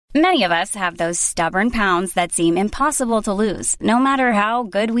Many of us have those stubborn pounds that seem impossible to lose, no matter how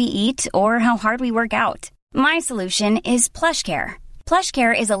good we eat or how hard we work out. My solution is PlushCare.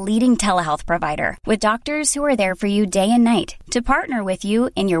 PlushCare is a leading telehealth provider with doctors who are there for you day and night to partner with you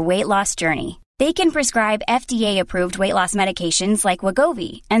in your weight loss journey. They can prescribe FDA-approved weight loss medications like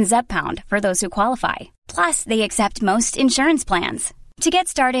Wegovy and Zepbound for those who qualify. Plus, they accept most insurance plans. To get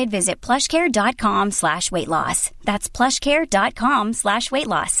started, visit plushcare.com/weightloss. That's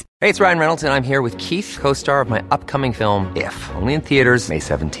plushcare.com/weightloss. Hey, it's Ryan Reynolds, and I'm here with Keith, co-star of my upcoming film, If, only in theaters May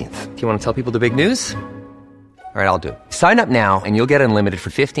 17th. Do you want to tell people the big news? All right, I'll do it. Sign up now and you'll get unlimited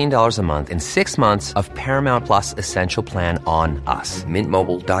for $15 a month and 6 months of Paramount Plus Essential Plan on us.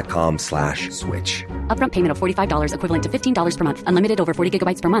 MintMobile.com/switch. Upfront payment of $45 equivalent to $15 per month. Unlimited over 40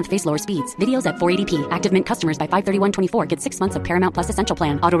 gigabytes per month. Face lower speeds. Videos at 480p. Active Mint customers by 531.24 get 6 months of Paramount Plus Essential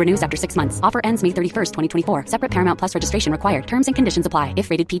Plan. Auto renews after 6 months. Offer ends May 31st, 2024. Separate Paramount Plus registration required. Terms and conditions apply if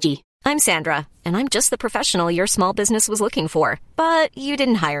rated PG. I'm Sandra, and I'm just the professional your small business was looking for. But you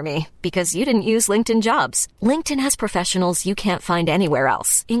didn't hire me because you didn't use LinkedIn Jobs. LinkedIn has professionals you can't find anywhere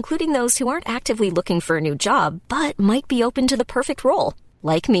else, including those who aren't actively looking for a new job, but might be open to the perfect role,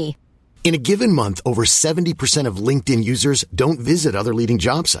 like me. In a given month, over 70% of LinkedIn users don't visit other leading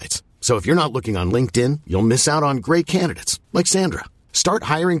job sites. So if you're not looking on LinkedIn, you'll miss out on great candidates, like Sandra. Start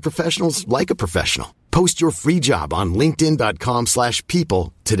hiring professionals like a professional. Post your free job on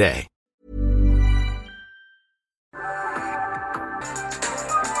linkedin.com/people today.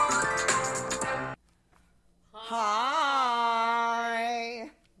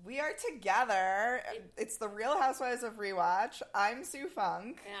 Hi. We are together. It's the Real Housewives of Rewatch. I'm Sue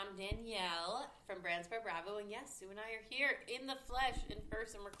Funk. And I'm Danielle from Brands by Bravo. And yes, Sue and I are here in the flesh, in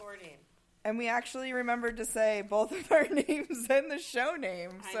person recording. And we actually remembered to say both of our names and the show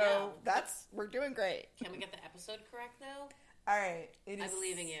name. So we're doing great. Can we get the episode correct, though? All right. I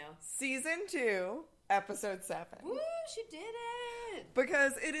believe in you. Season 2, episode 7. Woo, she did it.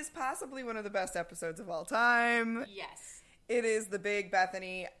 Because it is possibly one of the best episodes of all time. Yes. It is the big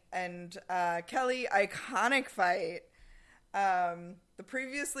Bethany and Kelly iconic fight. The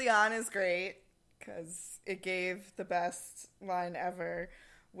previously on is great because it gave the best line ever,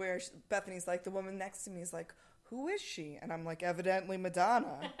 where Bethany's like, the woman next to me is like, who is she? And I'm like, evidently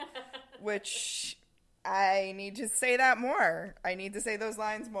Madonna, which I need to say that more. I need to say those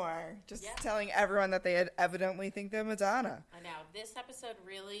lines more. Just telling everyone that they had evidently think they're Madonna. I know. This episode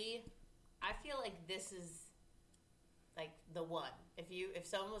really, I feel like this is like the one. If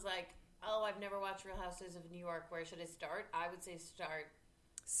someone was like, oh, I've never watched Real Housewives of New York, where should I start? I would say start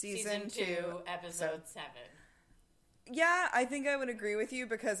Season 2, episode 7. Yeah, I think I would agree with you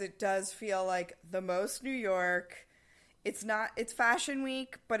because it does feel like the most New York. It's Fashion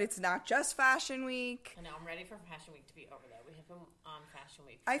Week, but it's not just Fashion Week. I know, I'm ready for Fashion Week to be over, though. We have been on Fashion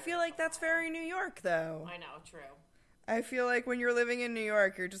Week. I feel like that's very New York, though. I know, true. I feel like when you're living in New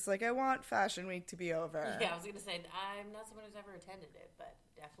York, you're just like, I want Fashion Week to be over. Yeah, I was going to say, I'm not someone who's ever attended it, but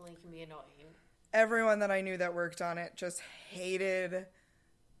definitely can be annoying. Everyone that I knew that worked on it just hated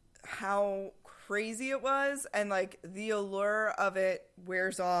how crazy it was, and like the allure of it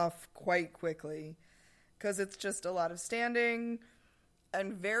wears off quite quickly because it's just a lot of standing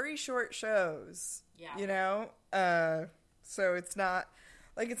and very short shows. Yeah, you know, so it's not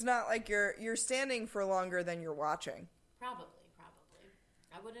like you're standing for longer than you're watching. Probably.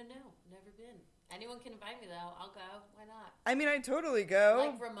 I wouldn't know. Never been. Anyone can invite me though. I'll go. Why not? I mean, I'd totally go.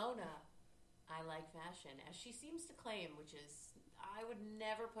 Like Ramona, I like fashion, as she seems to claim, which is. I would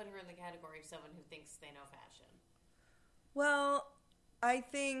never put her in the category of someone who thinks they know fashion. Well, I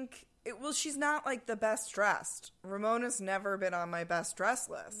think... she's not, like, the best dressed. Ramona's never been on my best dress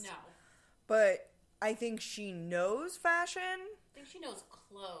list. No. But I think she knows fashion. I think she knows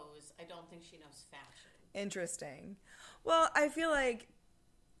clothes. I don't think she knows fashion. Interesting. Well, I feel like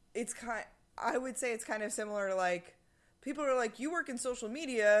I would say it's kind of similar to, like... People are like, you work in social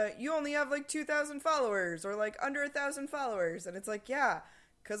media, you only have like 2,000 followers or like under 1,000 followers. And it's like, yeah,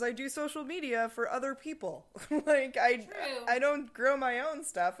 because I do social media for other people. Like, I don't grow my own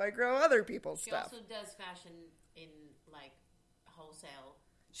stuff. I grow other people's stuff. She also does fashion in like wholesale.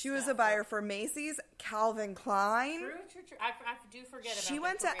 She was a buyer for Macy's, Calvin Klein. True. I do forget about She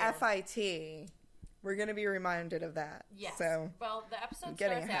went to FIT. We're going to be reminded of that. Yes. So, well, the episode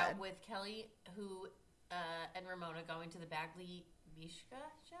starts out with Kelly, who... and Ramona going to the Bagley Mishka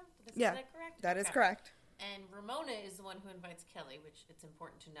show? Is that correct? That is correct. And Ramona is the one who invites Kelly, which it's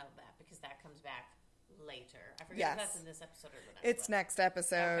important to know that because that comes back later. I forget if that's in this episode or the next It's next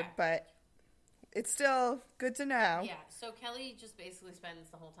episode, but it's still good to know. Yeah, so Kelly just basically spends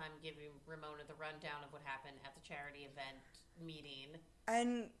the whole time giving Ramona the rundown of what happened at the charity event meeting.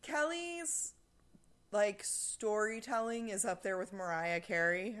 And Kelly's, like, storytelling is up there with Mariah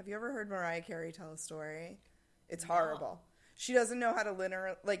Carey. Have you ever heard Mariah Carey tell a story? It's horrible. She doesn't know how to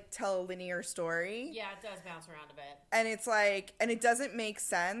tell a linear story. Yeah, it does bounce around a bit. And it's like, and it doesn't make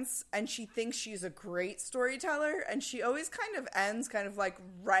sense. And she thinks she's a great storyteller. And she always kind of ends kind of like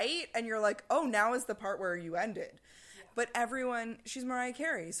right. And you're like, oh, now is the part where you ended. Yeah. But she's Mariah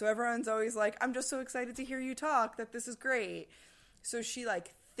Carey. So everyone's always like, I'm just so excited to hear you talk that this is great. So she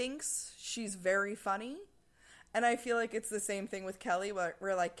like thinks she's very funny. And I feel like it's the same thing with Kelly,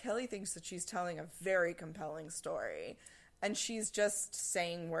 where like Kelly thinks that she's telling a very compelling story. And she's just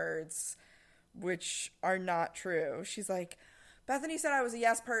saying words which are not true. She's like, Bethany said I was a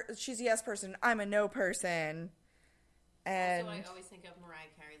yes person. She's a yes person. I'm a no person. And also, I always think of Mariah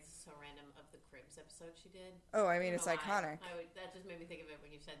Carey. This is so random, of the Cribs episode she did. Oh, I mean, it's iconic. That just made me think of it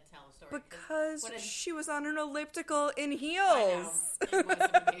when you said tell a story. Because she was on an elliptical in heels. I know. It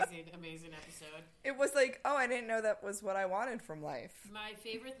was an amazing episode. It was like, oh, I didn't know that was what I wanted from life. My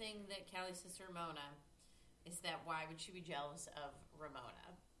favorite thing that Kelly says to Ramona is that why would she be jealous of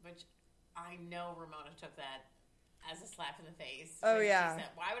Ramona? Which I know Ramona took that as a slap in the face. Oh, yeah. She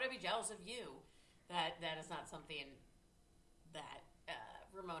said, why would I be jealous of you? That is not something that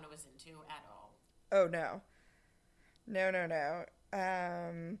Ramona was into at all. Oh, no. No.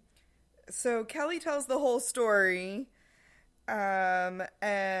 So Kelly tells the whole story,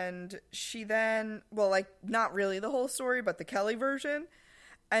 and she then, well, like, not really the whole story, but the Kelly version.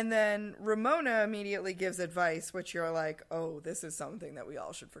 And then Ramona immediately gives advice, which you're like, oh, this is something that we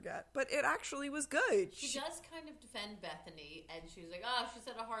all should forget. But it actually was good. She does kind of defend Bethany, and she's like, oh, she's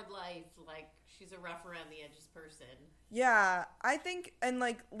had a hard life. Like, she's a rough around the edges person. Yeah, I think, and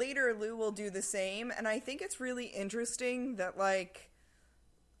like later Lou will do the same. And I think it's really interesting that like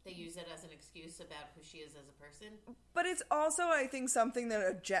they use it as an excuse about who she is as a person. But it's also, I think, something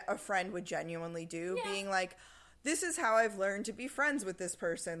that a friend would genuinely do, being like, this is how I've learned to be friends with this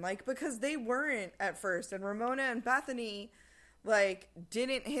person. Like, because they weren't at first. And Ramona and Bethany, like,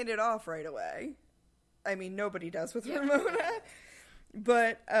 didn't hit it off right away. I mean, nobody does with Ramona.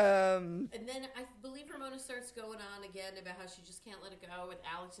 But, and then I believe Ramona starts going on again about how she just can't let it go with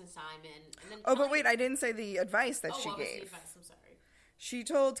Alex and Simon. And then but wait, I didn't say the advice that she gave. Was the advice? I'm sorry. She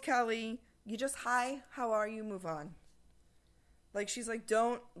told Kelly, you just, hi, how are you, move on. Like, she's like,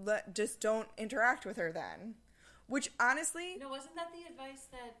 don't interact with her then. Which, honestly... No, wasn't that the advice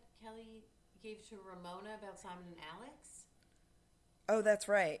that Kelly gave to Ramona about Simon and Alex? Oh, that's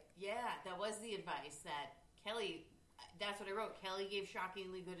right. Yeah, that was the advice that Kelly... That's what I wrote. Kelly gave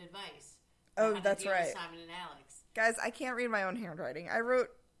shockingly good advice. Oh, that's right. Simon and Alex. Guys, I can't read my own handwriting. I wrote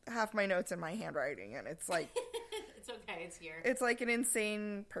half my notes in my handwriting, and it's like... It's okay, it's here. It's like an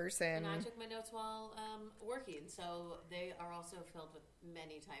insane person. And I took my notes while working, so they are also filled with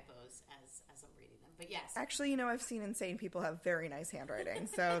many typos as I'm reading them. But yes. Actually, I've seen insane people have very nice handwriting,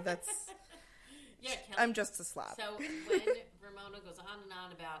 so that's... Yeah, Kelly, I'm just a slop. So when Ramona goes on and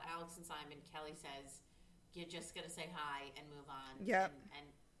on about Alex and Simon, Kelly says, you're just going to say hi and move on. Yep.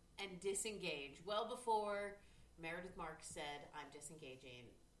 And disengage. Well before Meredith Marks said, I'm disengaging,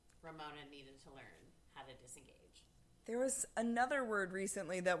 Ramona needed to learn how to disengage. There was another word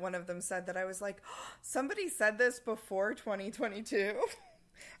recently that one of them said that I was like, oh, somebody said this before 2022.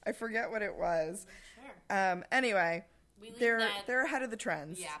 I forget what it was. Sure. Anyway, they're ahead of the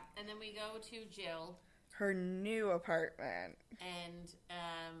trends. Yeah, and then we go to Jill. Her new apartment. And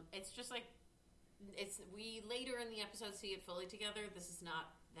it's just like, we later in the episode see it fully together. This is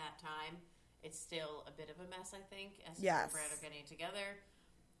not that time. It's still a bit of a mess, I think, as yes. and Brad are getting together.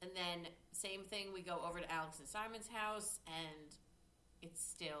 And then, same thing, we go over to Alex and Simon's house, and it's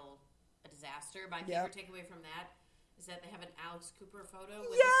still a disaster. My favorite takeaway from that is that they have an Alex Cooper photo with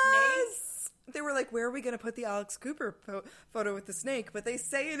a snake. They were like, where are we going to put the Alex Cooper photo with the snake? But they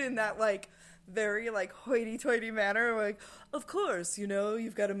say it in that, like, very, like, hoity-toity manner. Like, of course,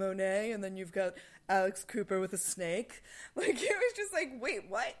 you've got a Monet, and then you've got Alex Cooper with a snake. Like, it was just like, wait,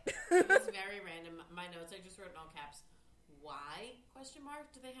 what? It was very random. My notes, I just wrote in all caps, why, ?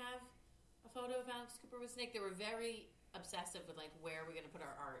 Do they have a photo of Alex Cooper with snake? They were very obsessive with, like, where are we going to put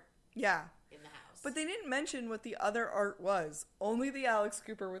our art in the house. But they didn't mention what the other art was. Only the Alex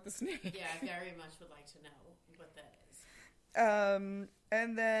Cooper with the snake. Yeah, I very much would like to know what that is.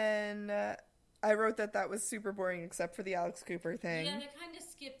 And then I wrote that was super boring except for the Alex Cooper thing. Yeah, they kind of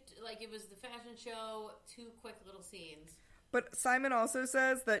skipped, like, it was the fashion show, 2 quick little scenes. But Simon also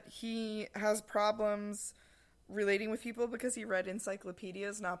says that he has problems relating with people because he read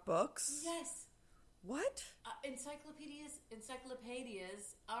encyclopedias, not books. Yes. What? Encyclopedias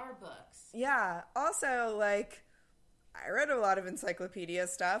are books. Yeah. Also, like, I read a lot of encyclopedia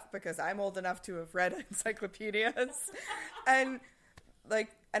stuff because I'm old enough to have read encyclopedias. and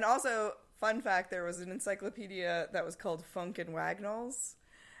also, fun fact, there was an encyclopedia that was called Funk and Wagnalls.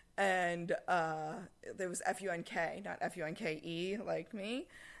 And there was F-U-N-K, not F-U-N-K-E, like me.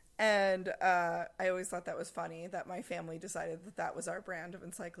 And I always thought that was funny that my family decided that was our brand of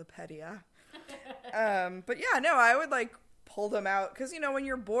encyclopedia. But yeah, no, I would pull them out. Because, when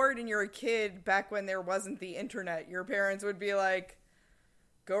you're bored and you're a kid, back when there wasn't the internet, your parents would be like,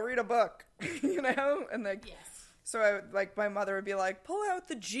 go read a book, And yes. So I would, my mother would be like, pull out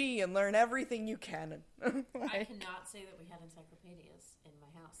the G and learn everything you can. I cannot say that we had encyclopedias in my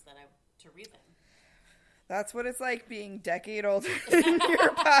house to read them. That's what it's like being decade older than your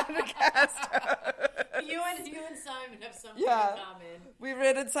podcast. You and Simon have something in common. We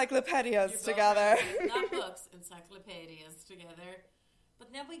read encyclopedias together. Not books, encyclopedias together.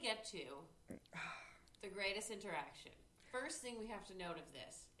 But then we get to the greatest interaction. First thing we have to note of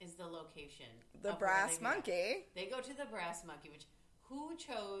this is the location. The Brass Monkey. They go to the Brass Monkey, who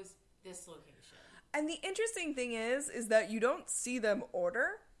chose this location? And the interesting thing is that you don't see them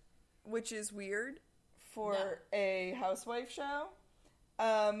order, which is weird for a housewife show.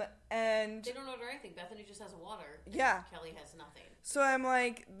 And they don't order anything. Bethany just has water. Yeah. Kelly has nothing. So I'm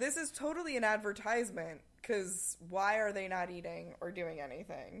like, this is totally an advertisement, because why are they not eating or doing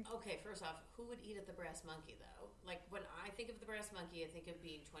anything? Okay, first off, who would eat at the Brass Monkey, though? When I think of the Brass Monkey, I think of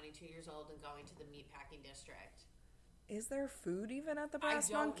being 22 years old and going to the meatpacking district. Is there food even at the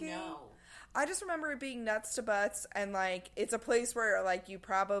Brass Monkey? I don't know. I just remember it being nuts to butts, and it's a place where you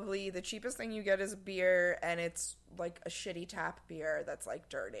probably, the cheapest thing you get is beer, and it's a shitty tap beer that's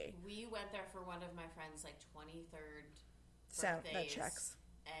dirty. We went there for one of my friend's 23rd Sound birthdays. that checks.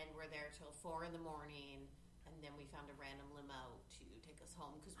 And we're there till 4 a.m, and then we found a random limo to take us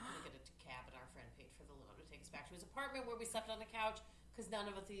home because we couldn't get a cab, and our friend paid for the limo to take us back to his apartment where we slept on the couch because none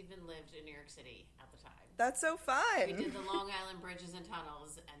of us even lived in New York City at the time. That's so fun. We did the Long Island bridges and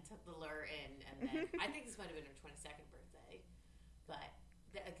tunnels and took the lure in, and then I think this might have been her 22nd birthday, but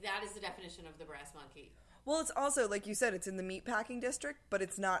that is the definition of the Brass Monkey. Well, it's also, like you said, it's in the meatpacking district, but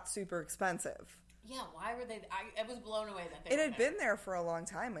it's not super expensive. Yeah, why were they? I was blown away that they It had been there for a long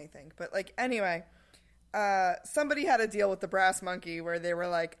time, I think. But, anyway, somebody had a deal with the Brass Monkey where they were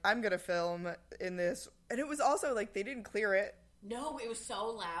like, I'm going to film in this. And it was also, they didn't clear it. No, it was so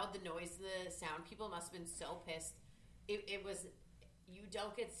loud. The noise, the sound. People must have been so pissed. It was, you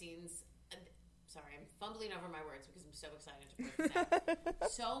don't get scenes. Sorry, I'm fumbling over my words because I'm so excited to put this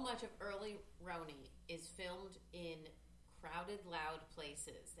out. So much of early Roni is filmed in crowded, loud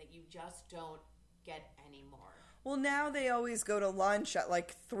places that you just don't get anymore. Well, now they always go to lunch at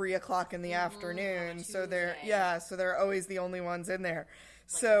 3 o'clock in the afternoon, so they're always the only ones in there.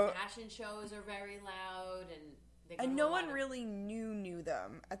 So fashion shows are very loud, and no one really knew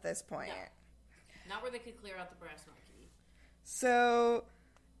them at this point. No. Not where they could clear out the Brass Monkey. So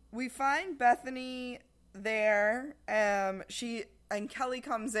we find Bethany there. Kelly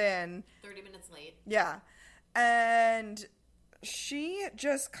comes in 30 minutes late. Yeah, and she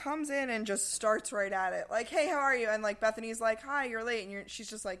just comes in and just starts right at it. Hey, how are you? And Bethany's like, hi, you're late. And she's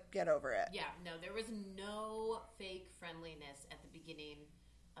just like, get over it. Yeah, no, there was no fake friendliness at the beginning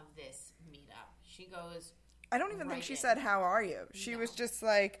of this meetup. She goes, I don't even think she said, how are you? She was just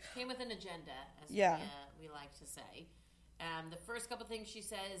like, came with an agenda, as we like to say. The first couple things she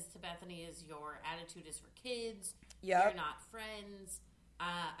says to Bethany is, your attitude is for kids. Yep. You're not friends.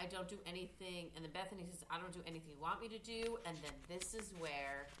 I don't do anything. And then Bethany says, I don't do anything you want me to do. And then this is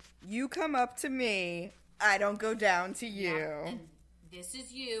where, you come up to me, I don't go down to you. Yeah, and this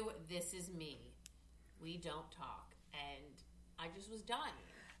is you, this is me. We don't talk. And I just was dying.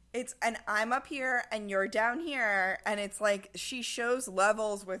 And I'm up here and you're down here, and it's she shows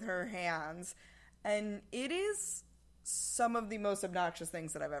levels with her hands, and it is some of the most obnoxious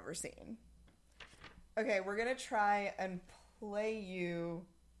things that I've ever seen. Okay, we're gonna try and play you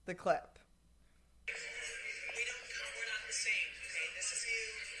the clip. We're not the same, okay? This is you,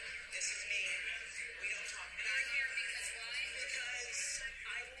 this is me. We don't talk. And I'm here because why? Because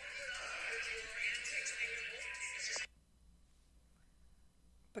I won't put up with your antics and your bullshit.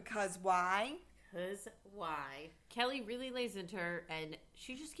 Because why? Because why? Kelly really lays into her, and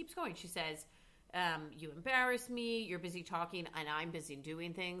she just keeps going. She says, you embarrass me, you're busy talking, and I'm busy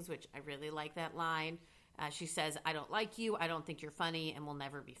doing things, which I really like that line. She says, I don't like you, I don't think you're funny, and we'll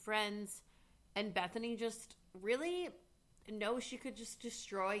never be friends. And Bethany just really knows she could just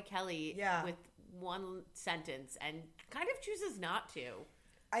destroy Kelly with one sentence, and kind of chooses not to.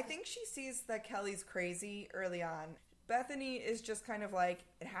 I think she sees that Kelly's crazy early on. Bethany is just kind of like,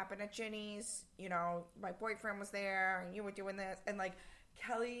 it happened at Ginny's, you know, my boyfriend was there, and you were doing this, and, like,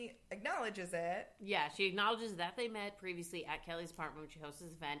 Kelly acknowledges it. Yeah, she acknowledges that they met previously at Kelly's apartment when she hosts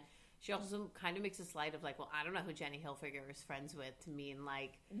this event. She also kind of makes a slight of, like, well, I don't know who Jenny Hilfiger is friends with, to mean,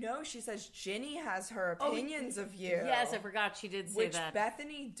 like... No, she says Ginny has her opinions of you. Yes, I forgot she did say that. Which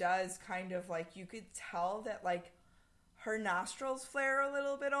Bethany does kind of, like, you could tell that, like, her nostrils flare a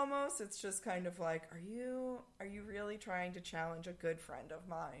little bit almost. It's just kind of like, are you really trying to challenge a good friend of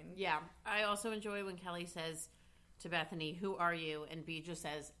mine? Yeah. I also enjoy when Kelly says to Bethany, who are you? And B just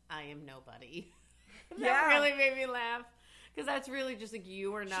says, I am nobody. That really made me laugh. Because that's really just like,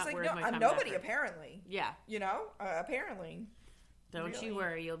 you are not She's like, worth no, my time. I'm nobody, apparently. Yeah. You know? Apparently. Don't you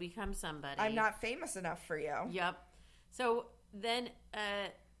worry. You'll become somebody. I'm not famous enough for you. Yep. So then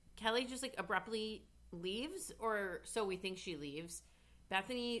Kelly just, like, abruptly leaves, or so we think she leaves.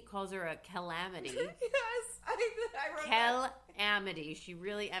 Bethany calls her a calamity. Yes. I wrote that. Calamity. She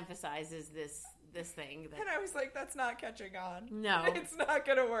really emphasizes this thing. And I was like, that's not catching on. No. It's not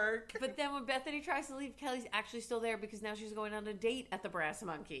going to work. But then when Bethany tries to leave, Kelly's actually still there because now she's going on a date at the Brass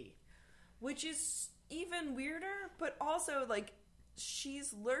Monkey. Which is even weirder, but also, like,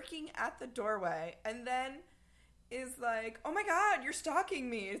 she's lurking at the doorway and then is like, oh my God, you're stalking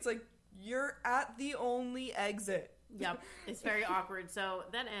me. It's like, you're at the only exit. Yep. It's very awkward. So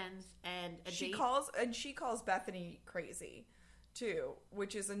that ends, and she calls Bethany crazy too,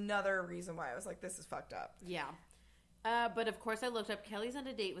 which is another reason why I was like, this is fucked up. Yeah. But of course I looked up, Kelly's on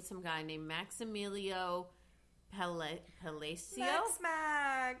a date with some guy named Maximilio Palacio.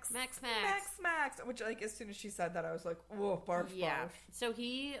 Max. Which, like, as soon as she said that, I was like, whoa, barf, yeah. barf. So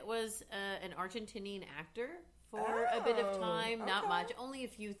he was an Argentinian actor for a bit of time. Not much. Only a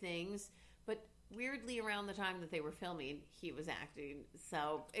few things. But weirdly, around the time that they were filming, he was acting.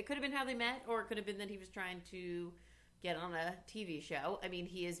 So it could have been how they met, or it could have been that he was trying to get on a TV show. I mean,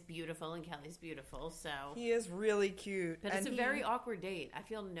 he is beautiful, and Kelly's beautiful, so... He is really cute. But it's a very awkward date. I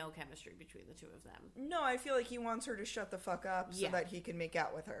feel no chemistry between the two of them. No, I feel like he wants her to shut the fuck up so that he can make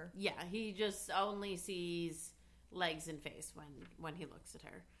out with her. Yeah, he just only sees legs and face when he looks at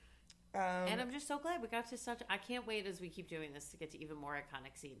her. And I'm just so glad we got to such... I can't wait as we keep doing this to get to even more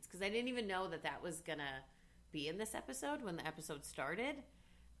iconic scenes, because I didn't even know that was going to be in this episode when the episode started.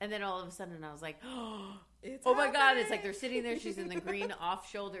 And then all of a sudden I was like, oh my God, it's like they're sitting there. She's in the green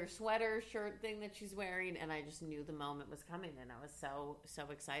off-shoulder sweater shirt thing that she's wearing. And I just knew the moment was coming. And I was so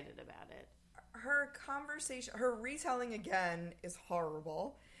excited about it. Her conversation, her retelling again is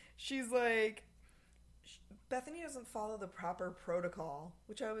horrible. She's like, Bethany doesn't follow the proper protocol.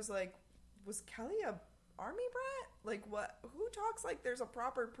 Which I was like, was Kelly a army brat? Like, what? Who talks like there's a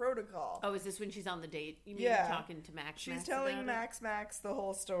proper protocol? Oh, is this when she's on the date? You mean talking to Max? She's telling Max the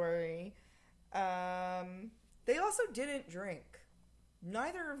whole story. They also didn't drink.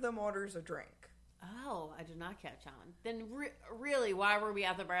 Neither of them orders a drink. Oh, I did not catch on. Then really, why were we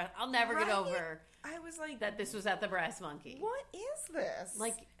at the Brass? I'll never get over. I was like, that this was at the Brass Monkey. What is this?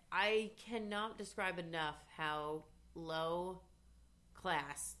 Like, I cannot describe enough how low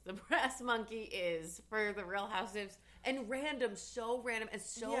class the Brass Monkey is for the Real Housewives, and so random and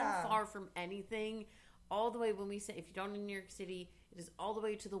so far from anything, all the way when we say, if you don't know New York City, it is all the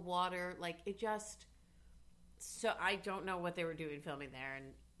way to the water. Like, it just, so I don't know what they were doing filming there, and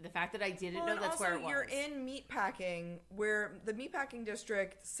the fact that I didn't know that's where it was. You're in meatpacking, where the meatpacking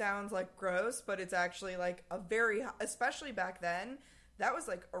district sounds like gross, but it's actually like a very, especially back then, that was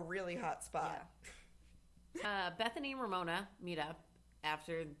like a really hot spot. Yeah. Bethany and Ramona meet up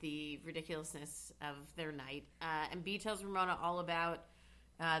after the ridiculousness of their night. And B tells Ramona all about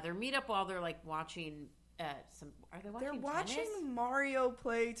their meetup while they're, like, watching are they watching They're tennis? watching Mario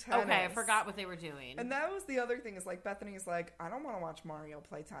play tennis. Okay, I forgot what they were doing. And that was the other thing, is, like, Bethany's like, I don't want to watch Mario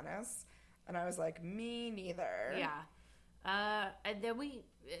play tennis. And I was like, me neither. Yeah. And then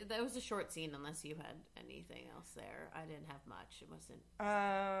that was a short scene, unless you had anything else there. I didn't have much. It wasn't...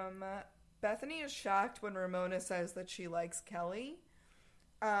 Bethany is shocked when Ramona says that she likes Kelly.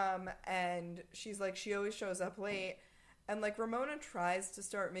 And she's like, she always shows up late. And, like, Ramona tries to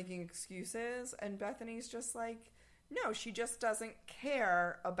start making excuses, and Bethany's just like, no, she just doesn't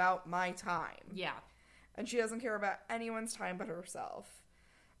care about my time. Yeah. And she doesn't care about anyone's time but herself.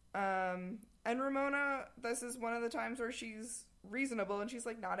 And Ramona, this is one of the times where she's reasonable, and she's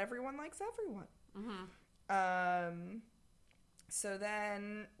like, not everyone likes everyone. Mm-hmm. So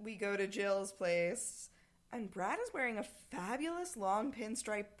then we go to Jill's place, and Brad is wearing a fabulous long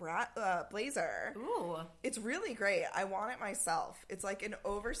pinstripe blazer. Ooh. It's really great. I want it myself. It's like an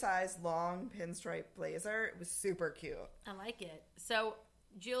oversized long pinstripe blazer. It was super cute. I like it. So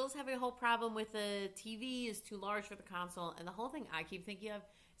Jill's having a whole problem with the TV is too large for the console. And the whole thing I keep thinking of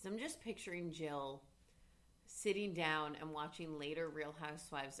is I'm just picturing Jill sitting down and watching later Real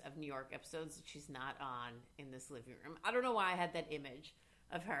Housewives of New York episodes that she's not on in this living room. I don't know why I had that image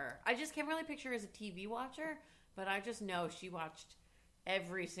of her. I just can't really picture her as a TV watcher, but I just know she watched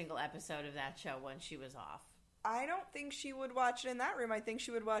every single episode of that show when she was off. I don't think she would watch it in that room. I think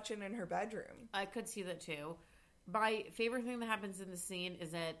she would watch it in her bedroom. I could see that too. My favorite thing that happens in the scene is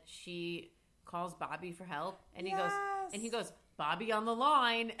that she calls Bobby for help, and he goes, Bobby on the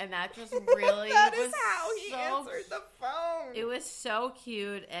line, and that just really that is how he answered the phone. It was so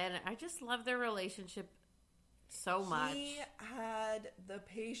cute, and I just love their relationship so much. He had the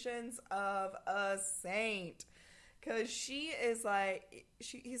patience of a saint, because she is like,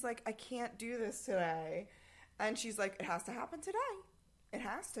 he's like, I can't do this today. And she's like, it has to happen today. It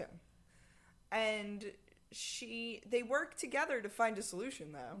has to. And they work together to find a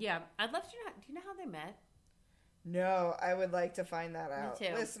solution, though. Yeah. I'd love to know, do you know how they met? No, I would like to find that out. Me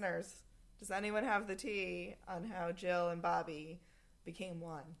too. Listeners, does anyone have the tea on how Jill and Bobby became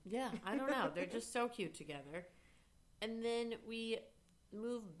one? Yeah, I don't know. They're just so cute together. And then we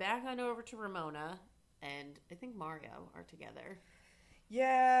move back on over to Ramona, and I think Mario are together.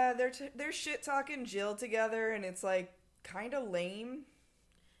 Yeah, they're shit-talking Jill together, and it's, like, kind of lame.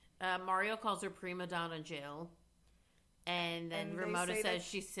 Mario calls her prima donna Jill, and then Ramona says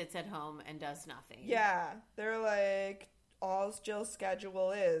she sits at home and does nothing. Yeah, they're like, all Jill's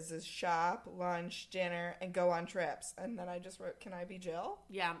schedule is shop, lunch, dinner, and go on trips. And then I just wrote, can I be Jill?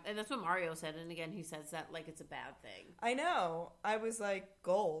 Yeah, and that's what Mario said, and again, he says that like it's a bad thing. I know. I was like,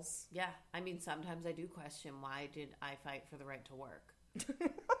 goals. Yeah, I mean, sometimes I do question, why did I fight for the right to work?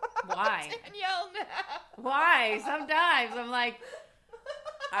 Why? Danielle, now. Why? Sometimes I'm like,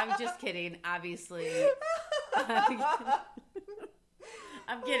 I'm just kidding, obviously. I'm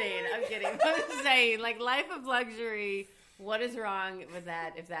kidding. I'm just saying, like, life of luxury, what is wrong with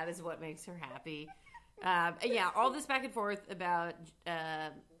that if that is what makes her happy? And yeah, all this back and forth about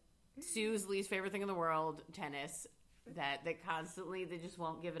Sue's least favorite thing in the world, tennis. That constantly, they just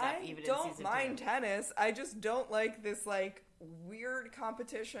won't give it up even in season 2. I don't mind tennis. I just don't like this, like, weird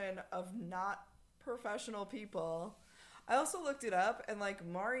competition of not professional people. I also looked it up, and, like,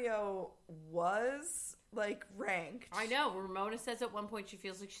 Mario was, like, ranked. I know. Ramona says at one point she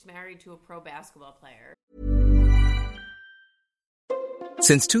feels like she's married to a pro basketball player.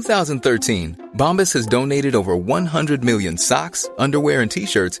 Since 2013, Bombas has donated over 100 million socks, underwear, and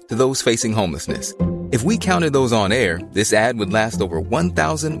T-shirts to those facing homelessness. If we counted those on air, this ad would last over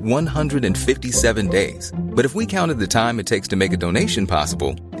 1,157 days. But if we counted the time it takes to make a donation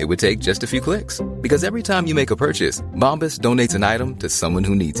possible, it would take just a few clicks. Because every time you make a purchase, Bombas donates an item to someone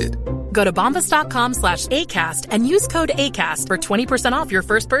who needs it. Go to bombas.com/ACAST and use code ACAST for 20% off your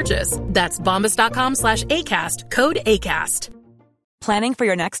first purchase. That's bombas.com/ACAST, code ACAST. Planning for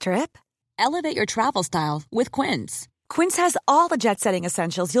your next trip? Elevate your travel style with Quince. Quince has all the jet-setting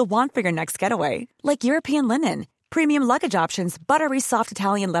essentials you'll want for your next getaway, like European linen, premium luggage options, buttery soft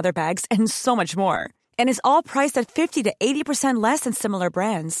Italian leather bags, and so much more. And is all priced at 50 to 80% less than similar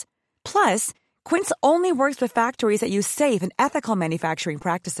brands. Plus, Quince only works with factories that use safe and ethical manufacturing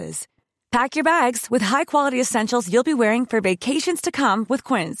practices. Pack your bags with high-quality essentials you'll be wearing for vacations to come with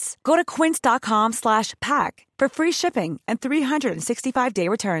Quince. Go to quince.com/pack for free shipping and 365-day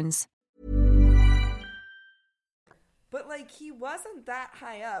returns. But, like, he wasn't that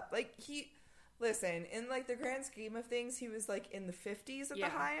high up. Like, listen, in, like, the grand scheme of things, he was, like, in the 50s at the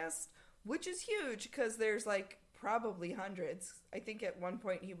highest, which is huge because there's, like, probably hundreds. I think at one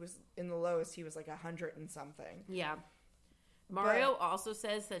point he was in the lowest, he was, like, 100 and something. Yeah. Mario also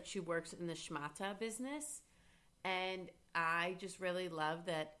says that she works in the schmata business, and I just really love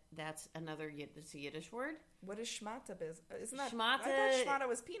that that's another Yiddish word. What is schmata business? Isn't that schmata? I thought schmata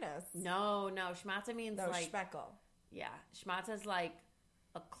was penis. No, schmata means like schmeckel. Yeah, schmata is like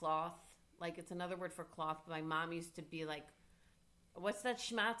a cloth. Like, it's another word for cloth. But my mom used to be like, "What's that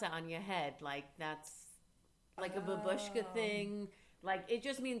schmata on your head?" Like, that's like a babushka thing. Like, it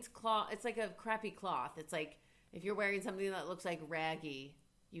just means cloth. It's like a crappy cloth. It's like, if you're wearing something that looks like raggy,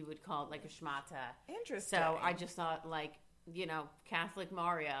 you would call it like a schmata. Interesting. So I just thought, like, you know, Catholic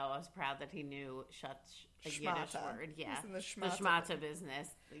Mario, I was proud that he knew a Yiddish word. Yeah. He's in the schmata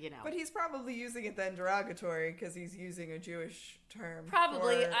business, you know. But he's probably using it then derogatory because he's using a Jewish term.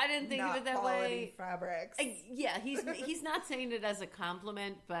 Probably. I didn't think of it that way. Fabrics. Yeah, he's not saying it as a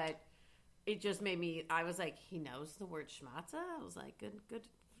compliment, but it just made me, I was like, he knows the word schmata? I was like, good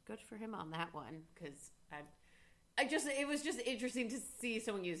for him on that one, because it was just interesting to see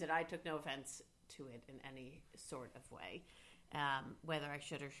someone use it. I took no offense to it in any sort of way. whether I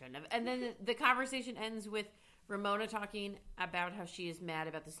should or shouldn't have. And then the conversation ends with Ramona talking about how she is mad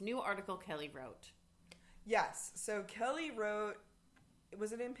about this new article Kelly wrote. Yes. So Kelly wrote,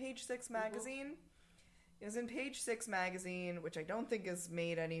 was it in Page Six magazine? It was in Page Six magazine, which I don't think is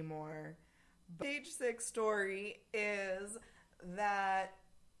made anymore. Page Six story is that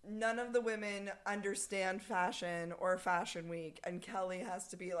none of the women understand fashion or Fashion Week, and Kelly has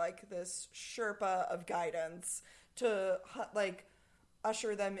to be like this Sherpa of guidance to like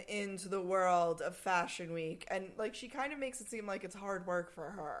usher them into the world of Fashion Week. And like she kind of makes it seem like it's hard work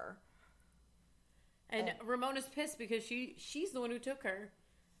for her. And Ramona's pissed because she's the one who took her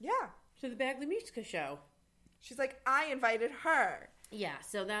to the Bagley Musica show. She's like, I invited her. Yeah,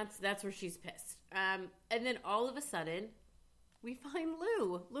 so that's where she's pissed. And then all of a sudden, we find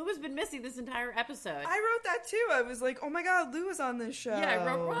Lou. Lou has been missing this entire episode. I wrote that too. I was like, oh my god, Lou is on this show. Yeah, I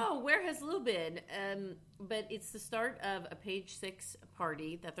wrote, whoa, where has Lou been? But it's the start of a Page Six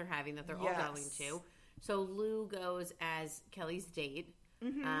party that they're having, that they're all going to. So Lou goes as Kelly's date.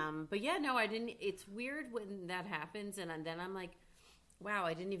 Mm-hmm. But yeah, no, I didn't. It's weird when that happens, and then I'm like, wow,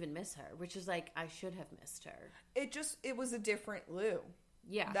 I didn't even miss her, which is like, I should have missed her. It was a different Lou.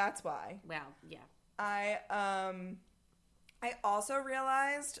 Yeah. That's why. Wow, yeah. I also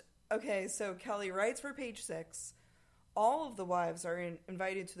realized, okay, so Kelly writes for Page Six. All of the wives are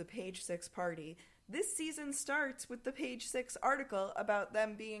invited to the Page Six party. This season starts with the Page Six article about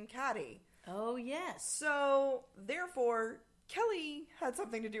them being catty. Oh, yes. So, therefore, Kelly had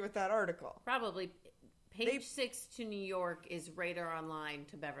something to do with that article. Probably. Page Six to New York is Radar Online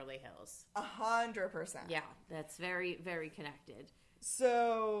to Beverly Hills. 100%. Yeah, that's very, very connected.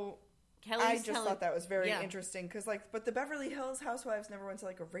 So, Kelly's thought that was very interesting because, like, but the Beverly Hills housewives never went to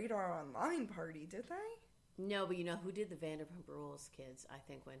like a Radar Online party, did they? No, but you know who did? The Vanderpump Rules kids, I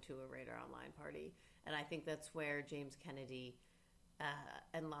think, went to a Radar Online party, and I think that's where James Kennedy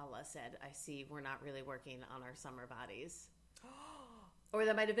and Lala said, "I see, we're not really working on our summer bodies." Or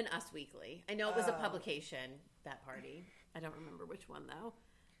that might have been Us Weekly. I know it was a publication, that party. I don't remember which one, though.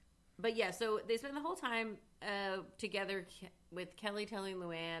 But yeah, so they spend the whole time together with Kelly telling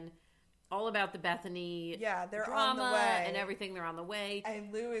Luann all about the Bethany they're drama on the way. And everything. They're on the way.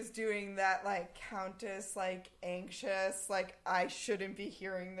 And Lou is doing that, like, countess, like, anxious, like, I shouldn't be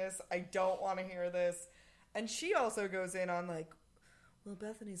hearing this. I don't want to hear this. And she also goes in on, like, well,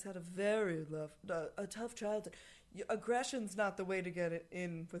 Bethany's had a tough childhood. Aggression's not the way to get it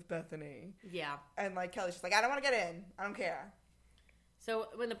in with Bethany. Yeah. And, like, Kelly's just like, I don't want to get in. I don't care. So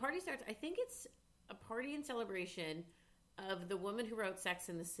when the party starts, I think it's a party in celebration of the woman who wrote Sex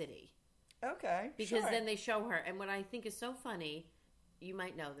and the City. Okay, because then they show her. And what I think is so funny, you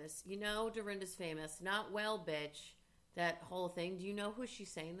might know this. You know Dorinda's famous, not well, bitch, that whole thing. Do you know who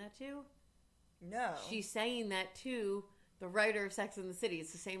she's saying that to? No. She's saying that to the writer of Sex and the City.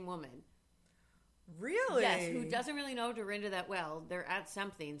 It's the same woman. Really? Yes, who doesn't really know Dorinda that well. They're at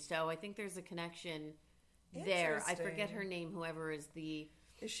something, so I think there's a connection there. I forget her name, whoever is the...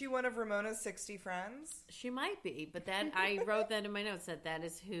 Is she one of Ramona's 60 friends? She might be, but that I wrote that in my notes, that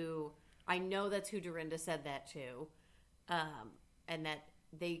is who... I know that's who Dorinda said that to, and that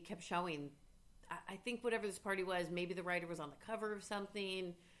they kept showing... I think whatever this party was, maybe the writer was on the cover of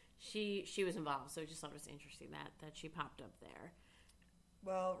something. She was involved, so I just thought it was interesting that she popped up there.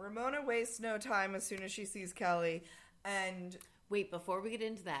 Well, Ramona wastes no time as soon as she sees Kelly, and... Wait, before we get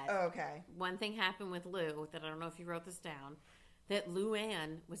into that... Oh, okay. One thing happened with Lou, that I don't know if you wrote this down, that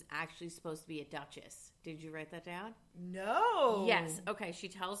Luann was actually supposed to be a duchess. Did you write that down? No! Yes. Okay, she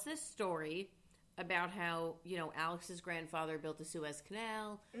tells this story about how, Alex's grandfather built the Suez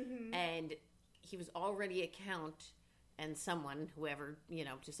Canal, and he was already a count, and someone, whoever,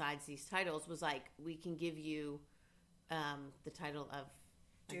 decides these titles, was like, we can give you the title of...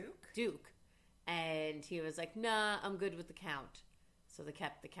 Duke. And he was like, nah, I'm good with the count. So they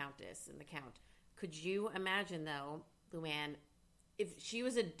kept the countess and the count. Could you imagine, though, Luann, if she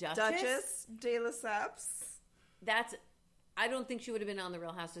was a duchess? Duchess de Lesseps? I don't think she would have been on the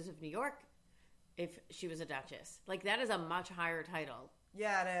Real Houses of New York if she was a duchess. Like, that is a much higher title.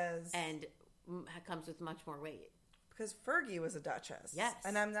 Yeah, it is. And comes with much more weight. Because Fergie was a duchess. Yes.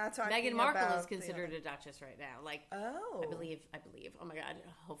 And I'm not talking Meghan Markle about is considered a duchess right now. Like, oh. I believe. Oh my God.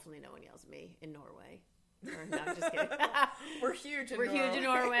 Hopefully no one yells at me in Norway. No, I'm just kidding. We're huge in Norway. Huge in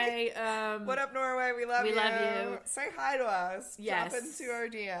Norway. What up, Norway? We love you. We love you. Say hi to us. Yes. Drop into our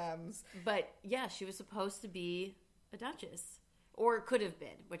DMs. But yeah, she was supposed to be a duchess. Or could have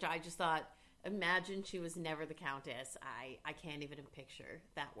been, which I just thought, imagine she was never the countess. I can't even picture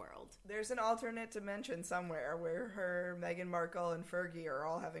that world. There's an alternate dimension somewhere where Meghan Markle and Fergie are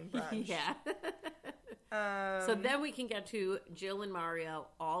all having brunch. Yeah. So then we can get to Jill and Mario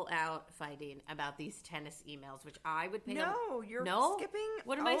all out fighting about these tennis emails, which I would pay. No, you're skipping.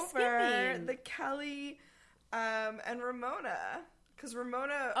 What am I skipping? The Kelly and Ramona. Because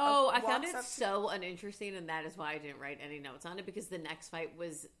Ramona. I found it so uninteresting, and that is why I didn't write any notes on it, because the next fight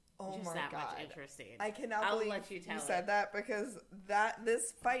was just that much interesting. I cannot believe you said that, because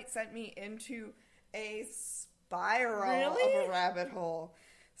this fight sent me into a spiral of a rabbit hole.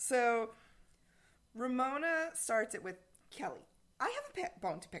 So Ramona starts it with Kelly. I have a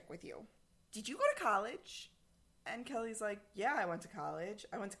bone to pick with you. Did you go to college? And Kelly's like, yeah, I went to college.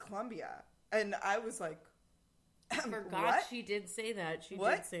 I went to Columbia. And I was like, I forgot what? She did say that. She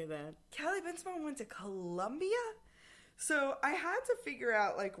What? did say that. Kelly Bensimon went to Columbia? So I had to figure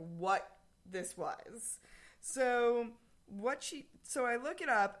out, like, what this was. So I look it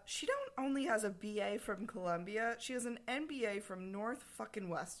up. She don't only has a BA from Columbia. She has an MBA from North fucking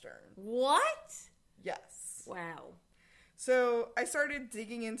Western. What? Yes. Wow. So I started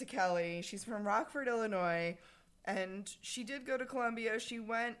digging into Kelly. She's from Rockford, Illinois, and she did go to Columbia. She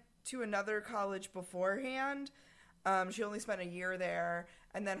went to another college beforehand. She only spent a year there,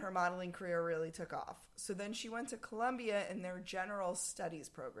 and then her modeling career really took off. So then she went to Columbia in their general studies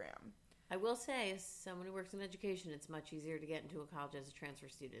program. I will say, as someone who works in education, it's much easier to get into a college as a transfer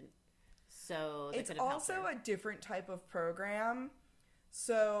student. So it's also a different type of program.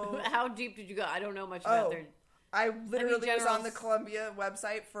 So how deep did you go? I don't know much about their... I literally was on the Columbia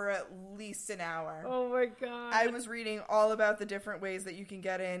website for at least an hour. Oh my God. I was reading all about the different ways that you can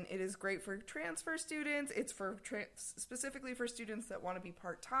get in. It is great for transfer students. It's for specifically for students that want to be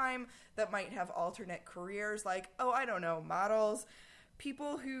part-time, that might have alternate careers, like, I don't know, models,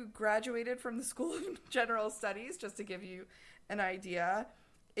 people who graduated from the School of General Studies, just to give you an idea.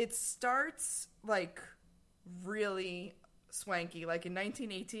 It starts, like, really swanky. Like, in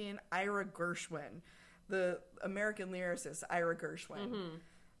 1918, Ira Gershwin, the American lyricist Ira Gershwin,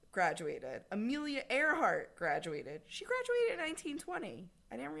 graduated. Amelia Earhart graduated. She graduated in 1920.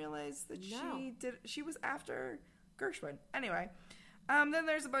 I didn't realize that she was after Gershwin. Anyway, then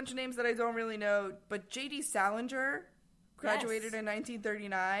there's a bunch of names that I don't really know, but J.D. Salinger graduated in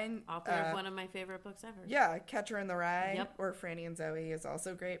 1939. Author of one of my favorite books ever. Yeah, Catcher in the Rye, Yep. or Franny and Zoe is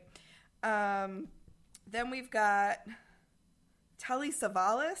also great. Then we've got Telly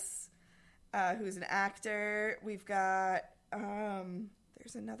Savalas, who's an actor. We've got,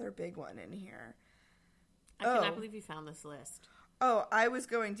 there's another big one in here. I cannot believe you found this list. Oh, I was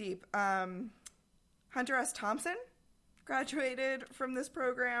going deep. Hunter S. Thompson graduated from this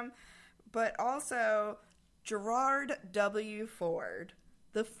program, but also Gerard W. Ford,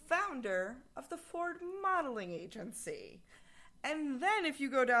 the founder of the Ford Modeling Agency. And then if you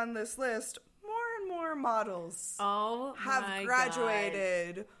go down this list, more and more models have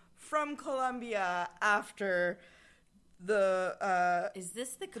graduated from Columbia after the is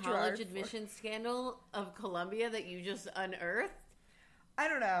this the college admission scandal of Columbia that you just unearthed? I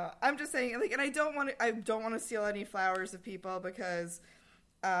don't know. I'm just saying, like, and I don't want to steal any flowers of people, because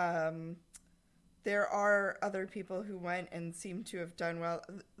there are other people who went and seem to have done well.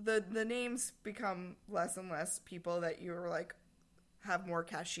 The names become less and less people that you were like have more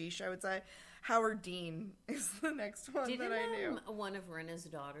cashish, I would say. Howard Dean is the next one that I knew. One of Rena's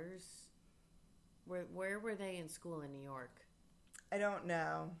daughters, where were they in school in New York? I don't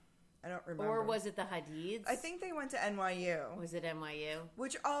know. I don't remember. Or was it the Hadids? I think they went to NYU. Was it NYU?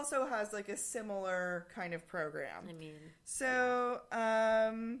 Which also has like a similar kind of program. I mean, so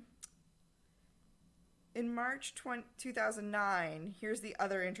in March 2009, here's the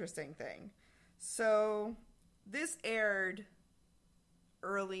other interesting thing. So this aired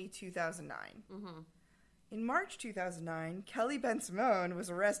early 2009. In March 2009, Kelly Bensimon was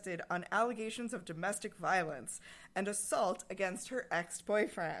arrested on allegations of domestic violence and assault against her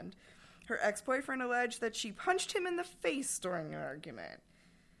ex-boyfriend. Her ex-boyfriend alleged that she punched him in the face during an argument.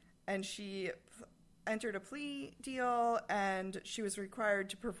 And she entered a plea deal, and she was required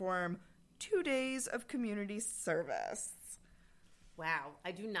to perform 2 days of community service. Wow.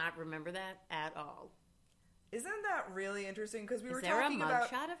 I do not remember that at all. Isn't that really interesting? Because we were talking talking about... Is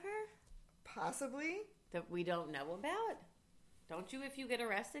there a mugshot of her? Possibly. That we don't know about? Don't you, if you get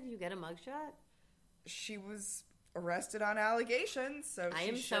arrested, you get a mugshot? She was arrested on allegations, so I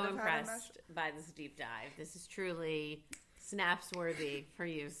am so impressed by this deep dive. This is truly snaps-worthy for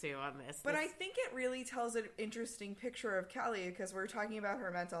you, Sue, on this. But I think it really tells an interesting picture of Kelly, because we're talking about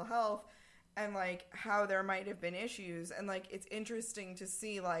her mental health and, like, how there might have been issues. And, like, it's interesting to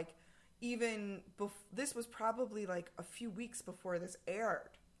see, like, even this was probably, like, a few weeks before this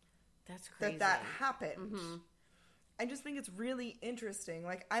aired. That's crazy. That happened. I just think it's really interesting.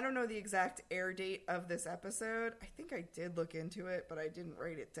 Like, I don't know the exact air date of this episode. I think I did look into it, but I didn't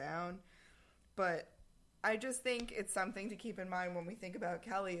write it down. But I just think it's something to keep in mind when we think about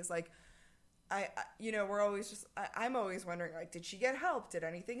Kelly is like, I'm always wondering, like, did she get help? Did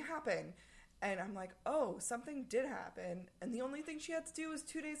anything happen? And I'm like, oh, something did happen. And the only thing she had to do was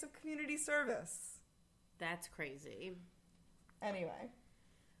 2 days of community service. That's crazy. Anyway.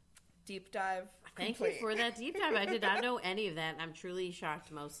 Deep dive Thank complete. you for that deep dive. I did not know any of that. I'm truly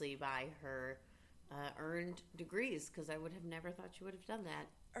shocked mostly by her earned degrees because I would have never thought she would have done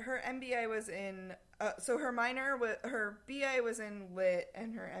that. Her MBA was in, her BA was in lit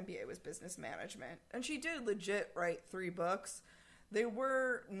and her MBA was business management. And she did legit write 3 books. They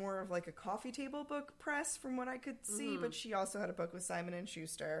were more of like a coffee table book press from what I could see, but she also had a book with Simon &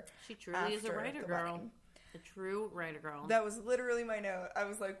 Schuster. She truly is a writer girl. Wedding. A true writer girl. That was literally my note. I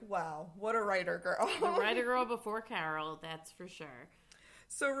was like, wow, what a writer girl. A writer girl before Carol, that's for sure.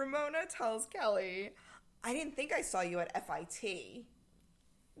 So Ramona tells Kelly, I didn't think I saw you at FIT.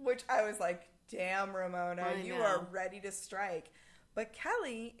 Which I was like, damn, Ramona, you are ready to strike. But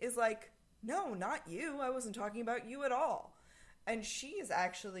Kelly is like, no, not you. I wasn't talking about you at all. And she is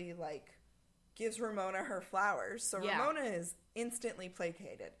actually like, gives Ramona her flowers. So Ramona is instantly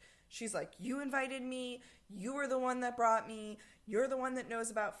placated. She's like, you invited me. You were the one that brought me. You're the one that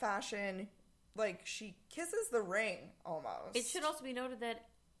knows about fashion. Like, she kisses the ring, almost. It should also be noted that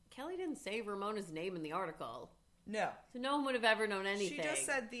Kelly didn't say Ramona's name in the article. No. So no one would have ever known anything. She just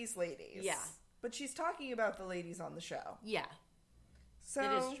said these ladies. Yeah. But she's talking about the ladies on the show. Yeah. So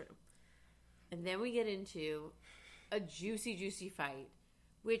it is true. And then we get into a juicy, juicy fight,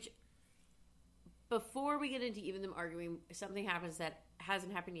 which before we get into even them arguing, something happens that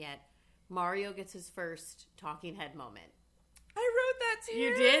hasn't happened yet. Mario gets his first talking head moment. I wrote that too.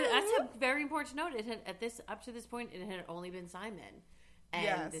 You did? That's a very important note. It had up to this point, it had only been Simon.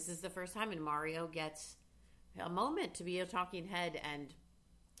 And this is the first time, and Mario gets a moment to be a talking head, and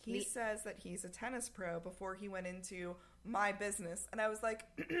he says that he's a tennis pro before he went into my business. And I was like,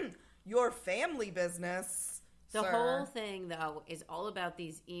 your family business, The sir. whole thing, though, is all about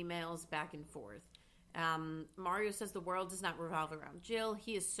these emails back and forth. Mario says the world does not revolve around Jill.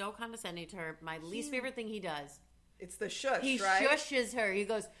 He is so condescending to her. My least favorite thing he does. It's the shush, he right? He shushes her. He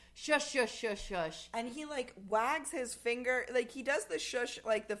goes, shush, shush, shush, shush. And he, like, wags his finger. Like, he does the shush,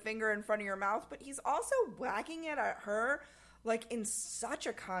 like, the finger in front of your mouth. But he's also wagging it at her, like, in such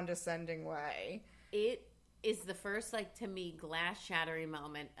a condescending way. It is the first, like, to me, glass-shattering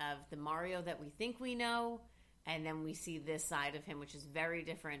moment of the Mario that we think we know. And then we see this side of him, which is very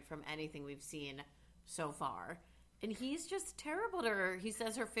different from anything we've seen so far. And he's just terrible to her. He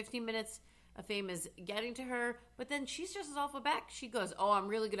says her 15 minutes of fame is getting to her, but then she's just as awful back. She goes, oh, I'm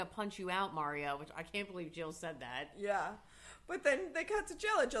really going to punch you out, Mario, which I can't believe Jill said that. Yeah. But then they cut to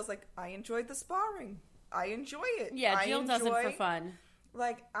Jill, and Jill's like, I enjoyed the sparring. I enjoy it. Yeah, Jill does it for fun.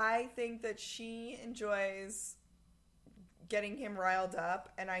 Like, I think that she enjoys getting him riled up,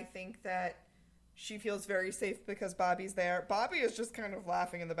 and I think that she feels very safe because Bobby's there. Bobby is just kind of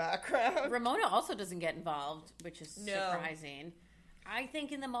laughing in the background. Ramona also doesn't get involved, which is surprising. I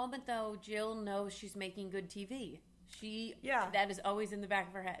think in the moment, though, Jill knows she's making good TV. That is always in the back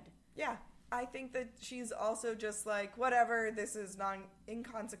of her head. Yeah. I think that she's also just like, whatever, this is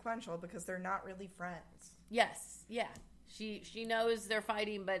inconsequential because they're not really friends. Yes. Yeah. She knows they're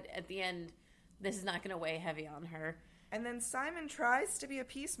fighting, but at the end, this is not going to weigh heavy on her. And then Simon tries to be a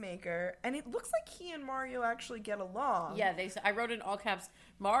peacemaker, and it looks like he and Mario actually get along. Yeah, I wrote in all caps,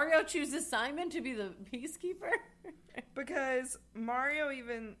 Mario chooses Simon to be the peacekeeper. Because Mario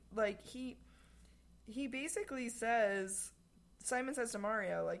even, like, he basically says, Simon says to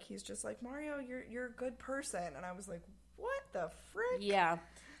Mario, like, he's just like, Mario, you're a good person. And I was like, what the frick? Yeah.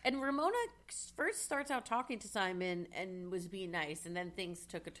 And Ramona first starts out talking to Simon and was being nice, and then things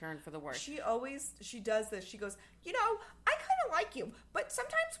took a turn for the worse. She does this. She goes, I kind of like you, but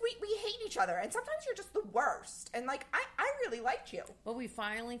sometimes we hate each other, and sometimes you're just the worst. And, like, I really liked you. Well, we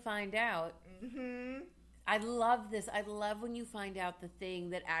finally find out. Mm-hmm. I love this. I love when you find out the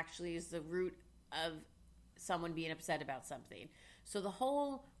thing that actually is the root of someone being upset about something. So the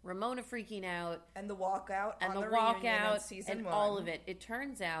whole Ramona freaking out and the walkout and on the walkout season and 1. all of it. It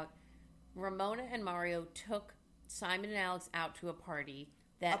turns out Ramona and Mario took Simon and Alex out to a party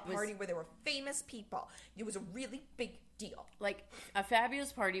where there were famous people. It was a really big deal, like a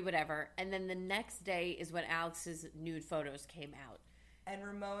fabulous party, whatever. And then the next day is when Alex's nude photos came out. And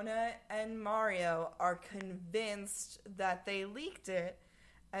Ramona and Mario are convinced that they leaked it,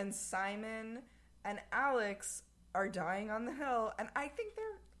 and Simon and Alex are dying on the hill, and I think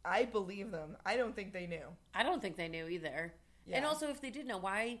they're I believe them. I don't think they knew. I don't think they knew either. Yeah. And also, if they did know,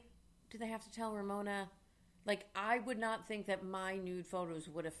 why do they have to tell Ramona? Like, I would not think that my nude photos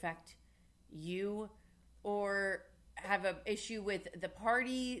would affect you or have an issue with the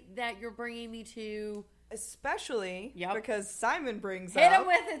party that you're bringing me to. Especially because Simon brings Hit up... him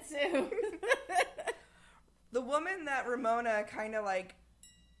with it, Sue! The woman that Ramona kind of like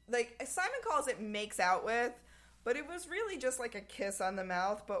Simon calls it makes out with, but it was really just like a kiss on the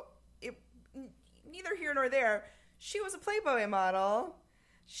mouth, but it neither here nor there. She was a Playboy model.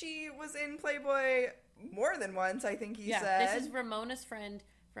 She was in Playboy more than once, I think he said. This is Ramona's friend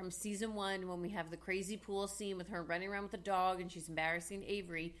from season 1 when we have the crazy pool scene with her running around with the dog and she's embarrassing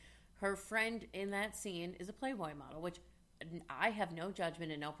Avery. Her friend in that scene is a Playboy model, which I have no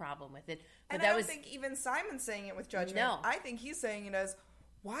judgment and no problem with it. But and I don't think even Simon's saying it with judgment. No. I think he's saying it as,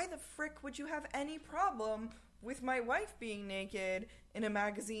 why the frick would you have any problem with my wife being naked in a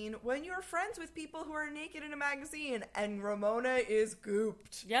magazine when you're friends with people who are naked in a magazine? And Ramona is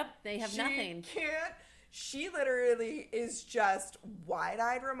gooped. Yep, they have nothing. She literally is just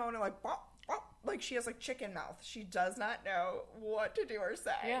wide-eyed Ramona, like she has like chicken mouth. She does not know what to do or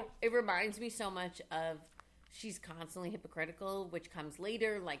say. Yeah, it reminds me so much of, she's constantly hypocritical, which comes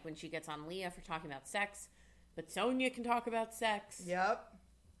later, like when she gets on Leah for talking about sex. But Sonia can talk about sex. Yep.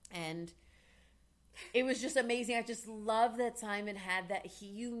 And it was just amazing. I just love that Simon had that.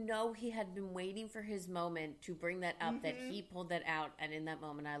 He had been waiting for his moment to bring that up, that he pulled that out. And in that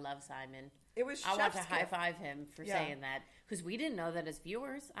moment, I love Simon. It was I want to high five him for saying that, because we didn't know that as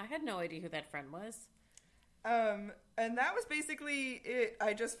viewers. I had no idea who that friend was. And that was basically it.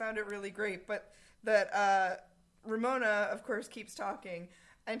 I just found it really great. But that Ramona, of course, keeps talking,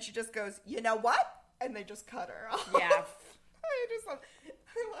 and she just goes, "You know what?" And they just cut her off. Yeah.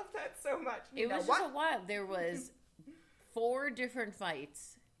 I love that so much. It was just a while. There was 4 different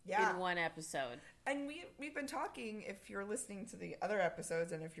fights in one episode. And we've been talking, if you're listening to the other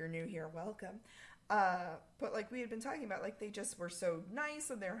episodes, and if you're new here, welcome. But like we had been talking about, like they just were so nice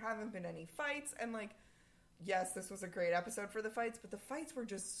and there haven't been any fights. And like, yes, this was a great episode for the fights, but the fights were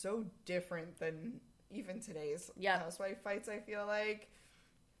just so different than even today's housewife fights, I feel like.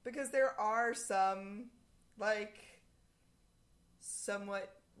 Because there are some, like,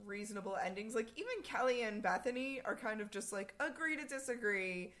 somewhat reasonable endings. Like, even Kelly and Bethany are kind of just like, agree to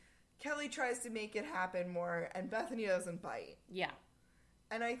disagree. Kelly tries to make it happen more, and Bethany doesn't bite. Yeah.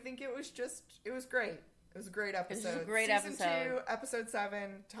 And I think it was great. It was a great episode. It was a great Season episode. 2, episode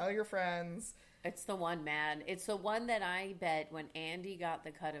 7, tell your friends. It's the one, man. It's the one that I bet when Andy got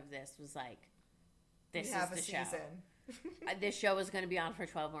the cut of this was like, this is the show. This show is going to be on for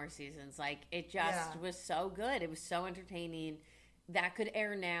 12 more seasons. Like, it just was so good. It was so entertaining. That could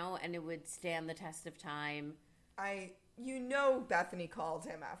air now, and it would stand the test of time. Bethany called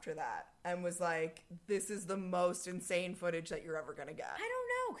him after that and was like, this is the most insane footage that you're ever going to get. I don't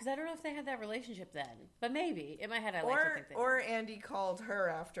know, because I don't know if they had that relationship then. But maybe. In my head, I like to think they Or Andy called her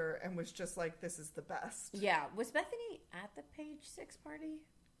after and was just like, this is the best. Yeah. Was Bethany at the Page 6 party?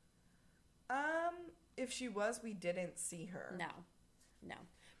 If she was, we didn't see her. No.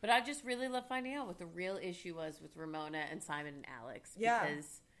 But I just really love finding out what the real issue was with Ramona and Simon and Alex.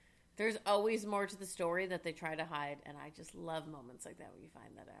 Because there's always more to the story that they try to hide. And I just love moments like that when you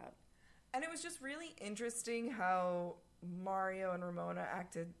find that out. And it was just really interesting how Mario and Ramona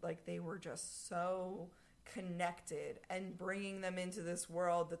acted like they were just so connected and bringing them into this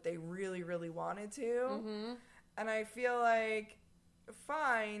world that they really, really wanted to. Mm-hmm. And I feel like,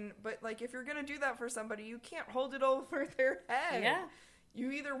 fine, but like if you're going to do that for somebody, you can't hold it over their head. Yeah.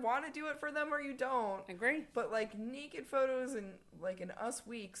 You either want to do it for them or you don't. Agree. But like naked photos and like in Us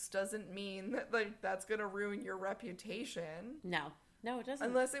Weeks doesn't mean that like that's going to ruin your reputation. No, it doesn't.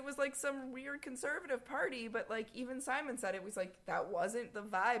 Unless it was like some weird conservative party, but like even Simon said it was like that wasn't the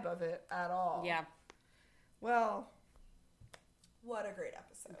vibe of it at all. Yeah. Well, what a great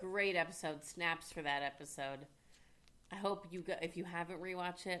episode. Great episode. Snaps for that episode. I hope you go, if you haven't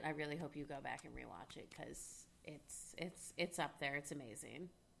rewatched it, I really hope you go back and rewatch it because it's up there. It's amazing.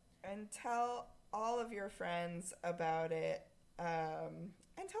 And tell all of your friends about it. And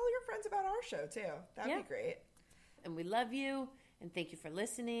tell your friends about our show too. That'd be great. And we love you and thank you for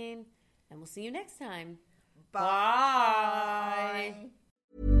listening. And we'll see you next time. Bye.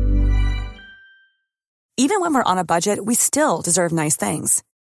 Even when we're on a budget, we still deserve nice things.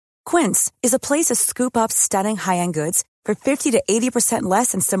 Quince is a place to scoop up stunning high-end goods for 50 to 80%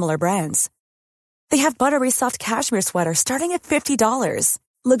 less than similar brands. They have buttery soft cashmere sweaters starting at $50,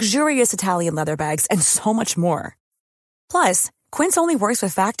 luxurious Italian leather bags, and so much more. Plus, Quince only works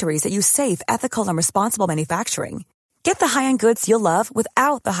with factories that use safe, ethical, and responsible manufacturing. Get the high-end goods you'll love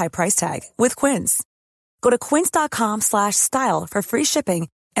without the high price tag with Quince. Go to quince.com/style for free shipping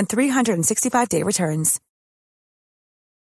and 365-day returns.